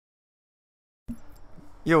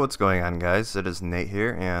Yo, what's going on, guys? It is Nate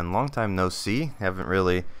here, and long time no see. Haven't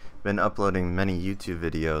really been uploading many YouTube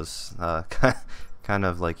videos, kind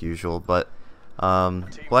of like usual, but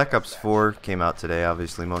Black Ops 4 came out today,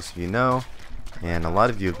 obviously most of you know, and a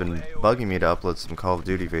lot of you have been bugging me to upload some Call of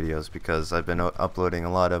Duty videos because I've been uploading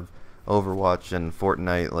a lot of Overwatch and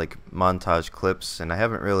Fortnite like montage clips, and I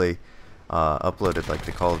haven't really uploaded like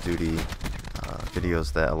the Call of Duty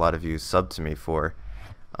videos that a lot of you subbed to me for.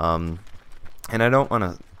 And I don't want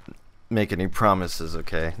to make any promises,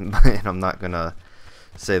 okay? And I'm not going to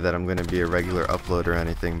say that I'm going to be a regular upload or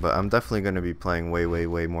anything, but I'm definitely going to be playing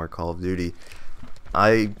way more Call of Duty.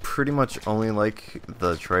 I pretty much only like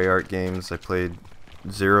the Treyarch games. I played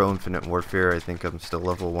Zero Infinite Warfare. I think I'm still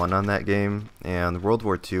level 1 on that game. And World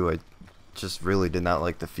War II, I just really did not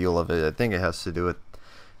like the feel of it. I think it has to do with,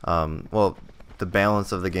 well, the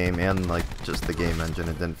balance of the game and like just the game engine.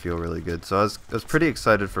 It didn't feel really good. So I was pretty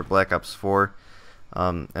excited for Black Ops 4.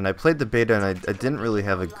 And I played the beta, and I didn't really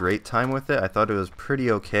have a great time with it. I thought it was pretty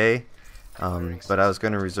okay, but I was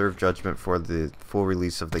going to reserve judgment for the full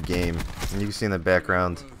release of the game. And you can see in the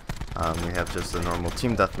background, we have just a normal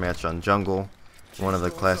team deathmatch on Jungle, one of the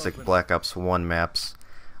classic Black Ops 1 maps.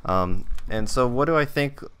 And so what do I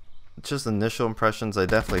think? Just initial impressions, I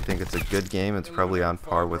definitely think it's a good game. It's probably on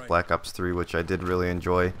par with Black Ops 3, which I did really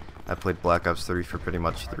enjoy. I played Black Ops 3 for pretty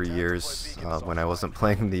much 3 years when I wasn't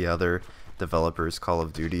playing the other developers Call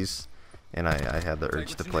of Duties, and I had the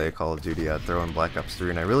urge to play a Call of Duty. I'd throw in Black Ops 3,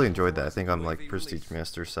 and I really enjoyed that. I think I'm like Prestige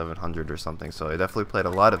Master 700 or something, so I definitely played a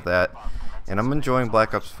lot of that, and I'm enjoying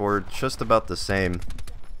Black Ops 4 just about the same.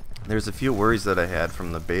 There's a few worries that I had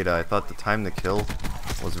from the beta. I thought the time to kill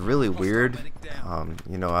was really weird.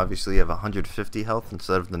 You know, obviously you have 150 health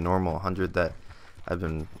instead of the normal 100 that I've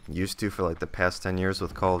been used to for like the past 10 years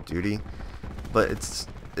with Call of Duty, but it's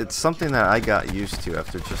something that I got used to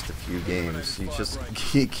after just a few games. You just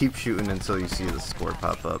keep shooting until you see the score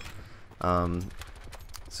pop up.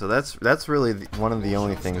 So that's really one of the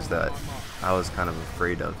only things that I was kind of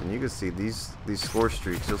afraid of. And you can see these score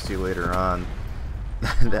streaks, you'll see later on,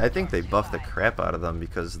 I think they buffed the crap out of them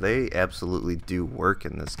because they absolutely do work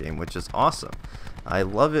in this game, which is awesome. I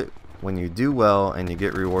love it when you do well and you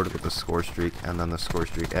get rewarded with a score streak, and then the score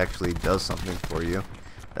streak actually does something for you.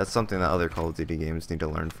 That's something that other Call of Duty games need to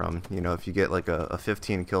learn from. You know, if you get like a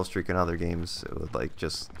 15 kill streak in other games, it would like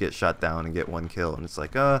just get shot down and get 1 kill, and it's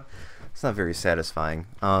like, it's not very satisfying.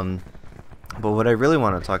 But what I really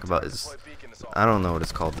want to talk about is, I don't know what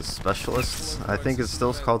it's called, the specialists. I think it's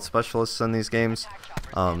still called specialists in these games.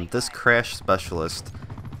 This crash specialist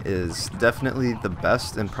is definitely the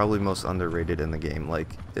best and probably most underrated in the game. Like,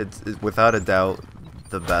 it's without a doubt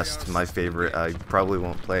the best, my favorite. I probably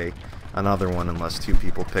won't play another one unless 2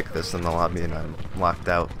 people pick this in the lobby and I'm locked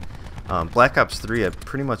out. Black Ops 3, I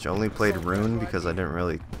pretty much only played Rune because I didn't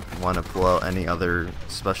really want to pull out any other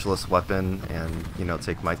specialist weapon and, you know,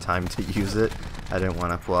 take my time to use it. I didn't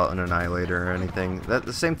want to pull out an Annihilator or anything.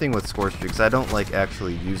 The same thing with score streaks. I don't like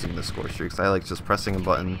actually using the score streaks. I like just pressing a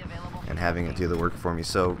button and having it do the work for me.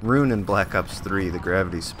 So Rune in Black Ops 3, the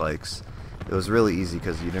gravity spikes, it was really easy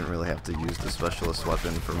because you didn't really have to use the specialist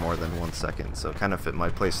weapon for more than 1 second, so it kind of fit my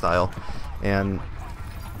playstyle. And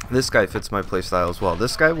this guy fits my playstyle as well.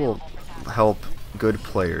 This guy will help good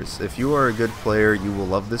players. If you are a good player, you will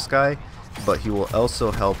love this guy, but he will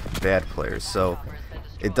also help bad players. So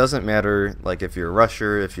it doesn't matter like if you're a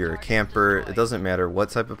rusher, if you're a camper, it doesn't matter what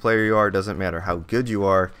type of player you are, it doesn't matter how good you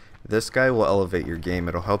are. This guy will elevate your game.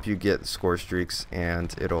 It'll help you get score streaks,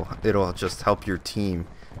 and it'll just help your team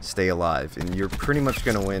stay alive, and you're pretty much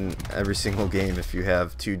going to win every single game if you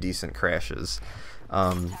have 2 decent crashes.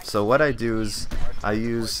 So what I do is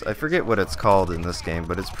I forget what it's called in this game,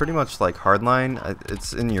 but it's pretty much like Hardline.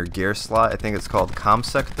 It's in your gear slot. I think it's called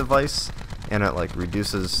ComSec device, and it like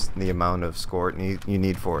reduces the amount of score you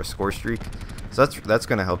need for a score streak. So that's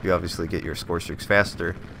going to help you obviously get your score streaks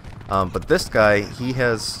faster. But this guy, he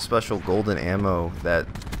has special golden ammo that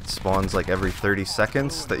spawns like every 30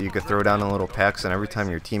 seconds that you could throw down in little packs, and every time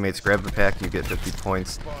your teammates grab the pack you get 50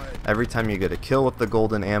 points. Every time you get a kill with the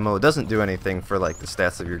golden ammo, it doesn't do anything for like the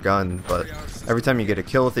stats of your gun, but every time you get a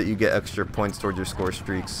kill with it you get extra points towards your score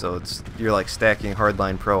streaks, so you're like stacking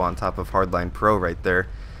Hardline Pro on top of Hardline Pro right there.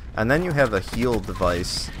 And then you have a heal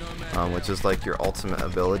device, which is like your ultimate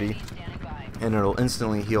ability, and it'll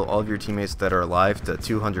instantly heal all of your teammates that are alive to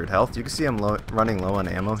 200 health. You can see I'm running low on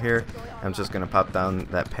ammo here. I'm just going to pop down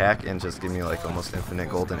that pack and just give me like almost infinite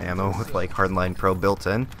golden ammo with like Hardline Pro built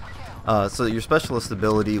in. So your specialist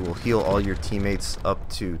ability will heal all your teammates up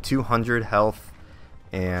to 200 health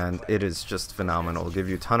and it is just phenomenal. It'll give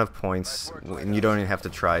you a ton of points, and you don't even have to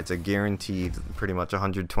try. It's a guaranteed pretty much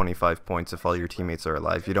 125 points if all your teammates are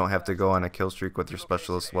alive. You don't have to go on a kill streak with your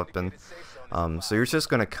specialist weapon. So you're just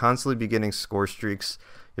going to constantly be getting score streaks.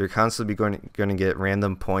 You're constantly going to get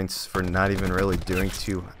random points for not even really doing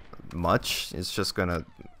too much. It's just going to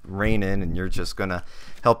rain in, and you're just going to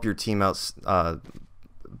help your team out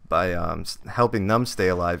by helping them stay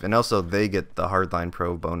alive, and also they get the Hardline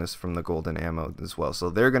Pro bonus from the golden ammo as well. So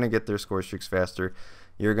they're going to get their score streaks faster,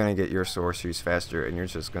 you're going to get your score streaks faster, and you're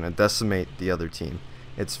just going to decimate the other team.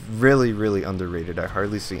 It's really, really underrated. I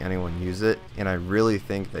hardly see anyone use it, and I really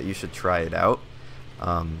think that you should try it out.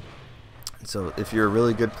 So if you're a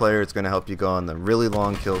really good player, it's going to help you go on the really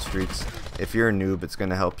long kill streaks. If you're a noob, it's going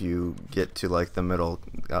to help you get to like the middle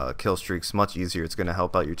kill streaks much easier. It's going to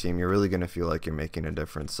help out your team. You're really going to feel like you're making a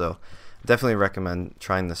difference. So definitely recommend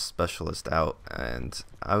trying this specialist out, and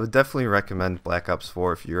I would definitely recommend Black Ops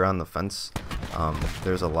 4 if you're on the fence.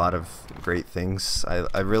 There's a lot of great things.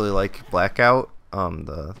 I really like Blackout,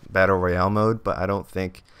 the Battle Royale mode, but I don't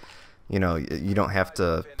think, you know, you don't have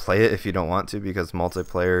to play it if you don't want to, because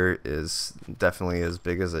multiplayer is definitely as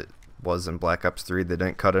big as it was in Black Ops 3. They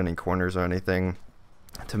didn't cut any corners or anything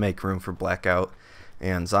to make room for Blackout,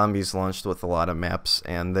 and Zombies launched with a lot of maps,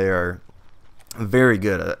 and they are very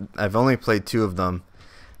good. I've only played 2 of them,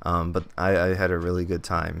 but I had a really good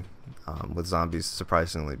time with Zombies,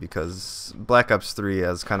 surprisingly, because Black Ops 3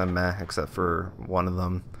 is kind of meh, except for one of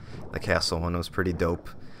them. The castle one was pretty dope.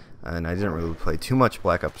 And I didn't really play too much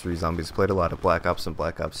Black Ops 3 Zombies. Played a lot of Black Ops and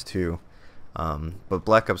Black Ops 2. But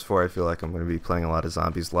Black Ops 4, I feel like I'm going to be playing a lot of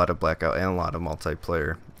Zombies, a lot of Blackout, and a lot of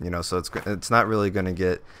multiplayer. You know, so it's not really going to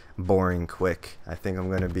get boring quick. I think I'm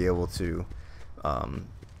going to be able to,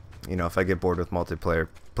 you know, if I get bored with multiplayer,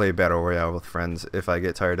 play Battle Royale with friends. If I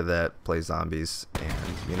get tired of that, play Zombies. And,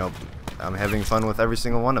 you know, I'm having fun with every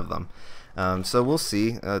single one of them. So we'll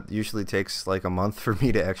see. It usually takes like a month for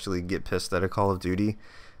me to actually get pissed at a Call of Duty.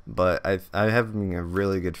 But I have a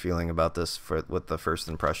really good feeling about this with the first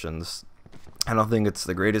impressions. I don't think it's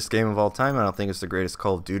the greatest game of all time. I don't think it's the greatest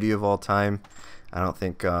Call of Duty of all time. I don't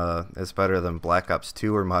think it's better than Black Ops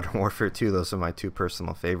 2 or Modern Warfare 2. Those are my 2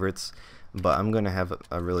 personal favorites. But I'm going to have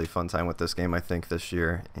a really fun time with this game, I think, this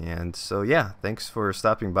year. And so, yeah, thanks for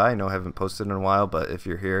stopping by. I know I haven't posted in a while, but if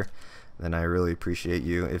you're here, then I really appreciate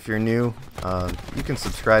you. If you're new, you can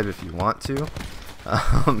subscribe if you want to.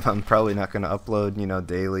 I'm probably not going to upload, you know,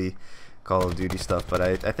 daily Call of Duty stuff, but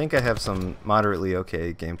I think I have some moderately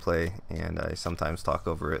okay gameplay, and I sometimes talk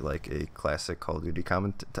over it like a classic Call of Duty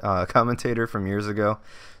commentator from years ago.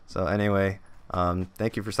 So anyway,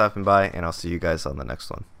 thank you for stopping by, and I'll see you guys on the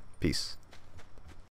next one. Peace.